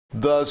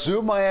The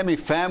Zoo Miami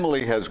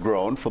family has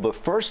grown. For the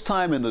first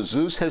time in the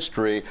zoo's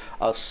history,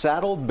 a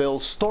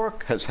Saddlebill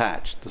Stork has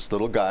hatched. This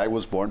little guy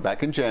was born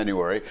back in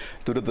January.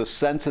 Due to the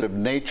sensitive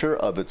nature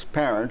of its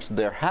parents,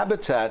 their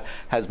habitat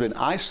has been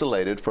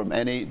isolated from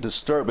any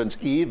disturbance,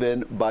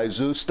 even by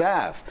zoo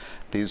staff.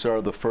 These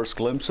are the first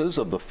glimpses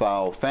of the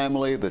fowl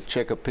family. The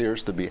chick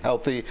appears to be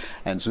healthy,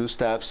 and zoo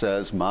staff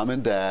says mom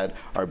and dad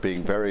are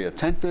being very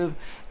attentive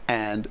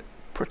and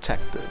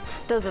protective.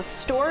 Does a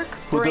stork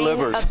bring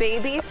a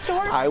baby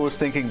stork? I was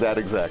thinking that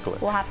exactly.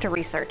 We'll have to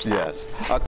research that. Yes.